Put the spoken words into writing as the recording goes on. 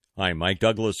Hi, Mike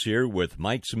Douglas here with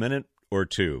Mike's Minute or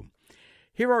Two.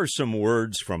 Here are some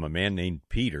words from a man named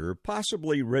Peter,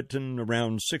 possibly written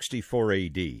around 64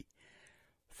 A.D.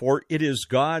 For it is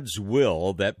God's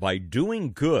will that by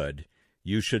doing good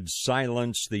you should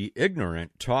silence the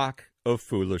ignorant talk of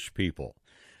foolish people.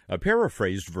 A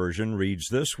paraphrased version reads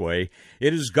this way: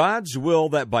 It is God's will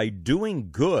that by doing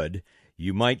good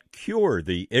you might cure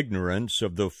the ignorance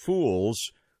of the fools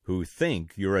who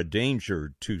think you're a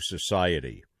danger to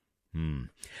society.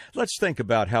 Let's think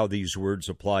about how these words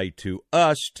apply to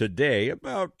us today,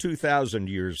 about 2,000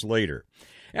 years later.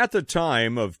 At the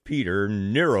time of Peter,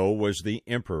 Nero was the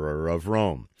emperor of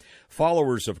Rome.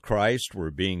 Followers of Christ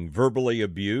were being verbally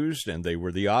abused, and they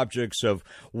were the objects of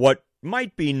what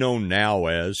might be known now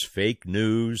as fake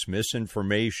news,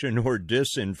 misinformation, or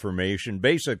disinformation.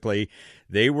 Basically,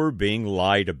 they were being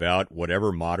lied about,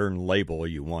 whatever modern label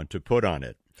you want to put on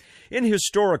it. In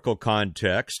historical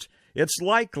context, it's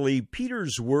likely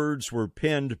Peter's words were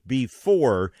penned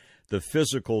before the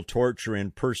physical torture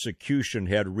and persecution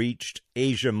had reached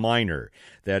Asia Minor,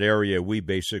 that area we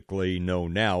basically know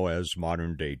now as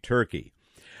modern-day Turkey.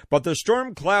 But the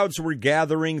storm clouds were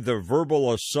gathering, the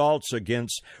verbal assaults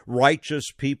against righteous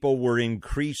people were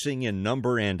increasing in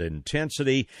number and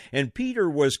intensity, and Peter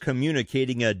was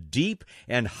communicating a deep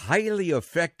and highly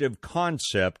effective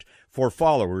concept for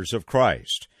followers of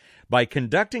Christ. By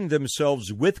conducting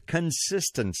themselves with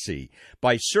consistency,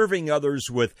 by serving others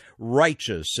with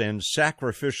righteous and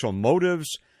sacrificial motives,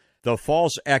 the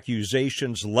false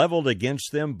accusations leveled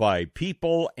against them by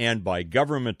people and by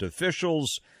government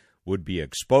officials would be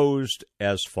exposed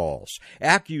as false.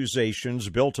 Accusations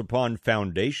built upon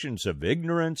foundations of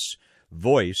ignorance,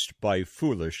 voiced by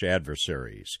foolish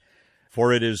adversaries.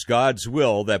 For it is God's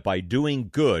will that by doing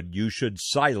good you should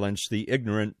silence the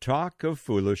ignorant talk of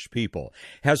foolish people.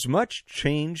 Has much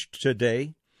changed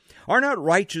today? Are not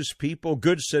righteous people,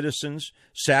 good citizens,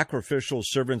 sacrificial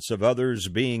servants of others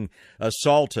being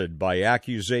assaulted by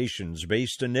accusations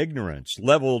based in ignorance,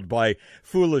 leveled by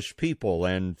foolish people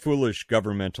and foolish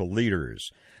governmental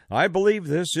leaders? I believe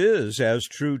this is as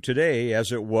true today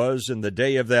as it was in the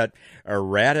day of that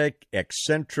erratic,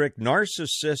 eccentric,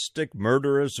 narcissistic,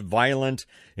 murderous, violent,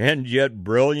 and yet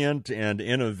brilliant and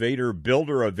innovator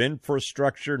builder of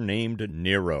infrastructure named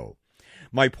Nero.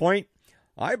 My point?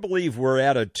 I believe we're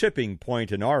at a tipping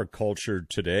point in our culture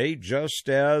today, just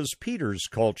as Peter's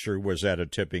culture was at a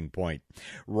tipping point.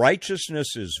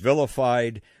 Righteousness is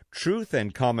vilified, truth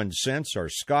and common sense are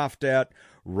scoffed at,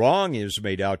 wrong is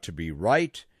made out to be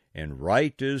right, and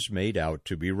right is made out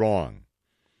to be wrong.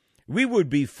 We would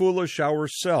be foolish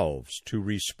ourselves to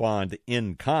respond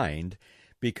in kind,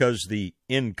 because the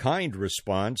in-kind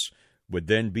response would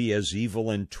then be as evil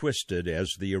and twisted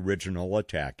as the original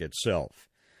attack itself.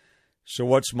 So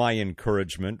what's my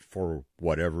encouragement, for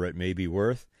whatever it may be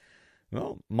worth?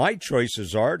 Well, my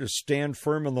choices are to stand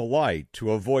firm in the light,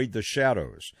 to avoid the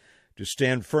shadows, to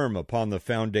stand firm upon the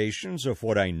foundations of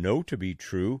what I know to be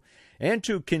true, and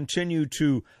to continue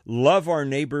to love our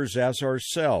neighbors as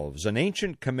ourselves, an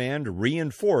ancient command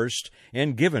reinforced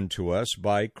and given to us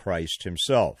by Christ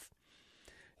himself.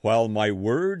 While my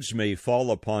words may fall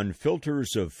upon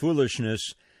filters of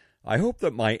foolishness, I hope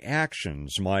that my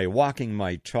actions, my walking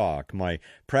my talk, my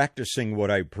practicing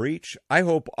what I preach, I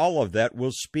hope all of that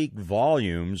will speak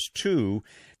volumes to,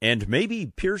 and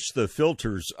maybe pierce the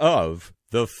filters of,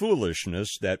 the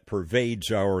foolishness that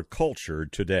pervades our culture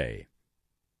today.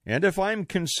 And if I'm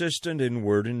consistent in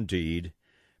word and deed,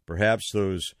 perhaps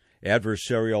those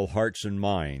adversarial hearts and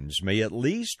minds may at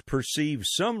least perceive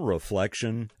some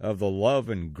reflection of the love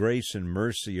and grace and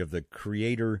mercy of the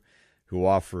Creator, who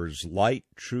offers light,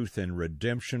 truth, and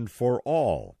redemption for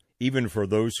all, even for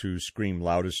those who scream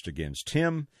loudest against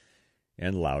him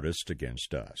and loudest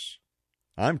against us.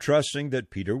 I'm trusting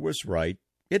that Peter was right.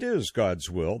 It is God's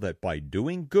will that by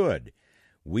doing good,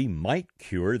 we might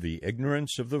cure the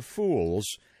ignorance of the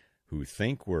fools who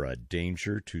think we're a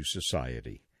danger to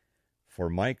society. For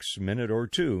Mike's Minute or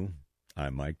Two,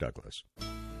 I'm Mike Douglas.